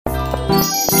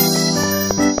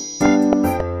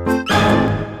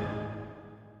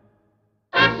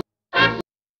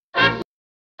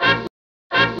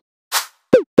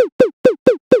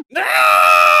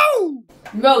No!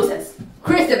 Moses,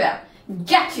 Christabelle,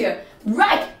 get here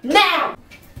right now!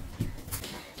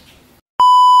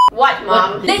 What,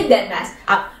 Mom? Clean that mess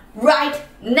up right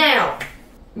now!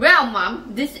 Well,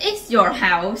 Mom, this is your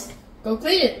house. Go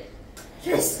clean it.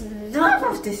 There's enough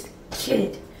of this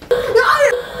kid.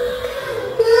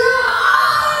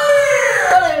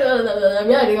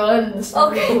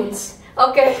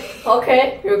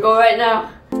 Okay, you go right now.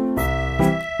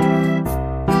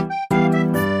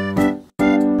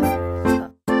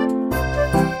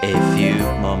 A few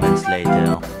moments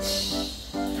later.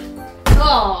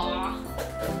 Oh.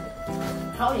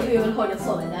 How do you even hold your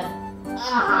sword like that?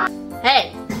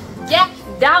 Hey, get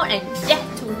down and get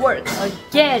to work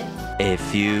again. A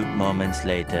few moments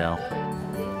later.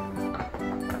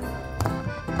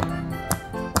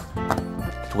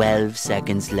 12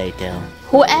 seconds later.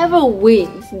 Whoever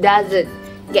wins doesn't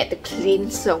get to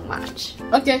clean so much.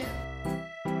 Okay.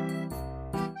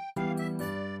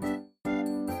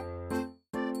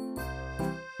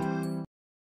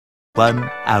 One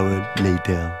hour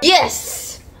later.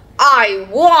 Yes! I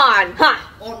won! Ha!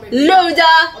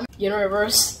 Loser! You know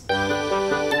reverse.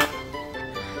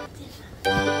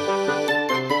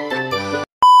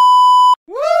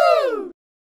 Woo!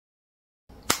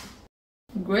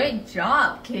 Great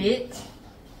job, kid.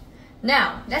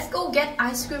 Now, let's go get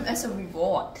ice cream as a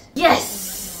reward.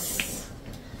 Yes!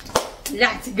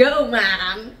 Let's go,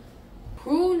 Mom.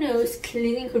 Who knows,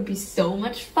 cleaning could be so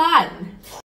much fun.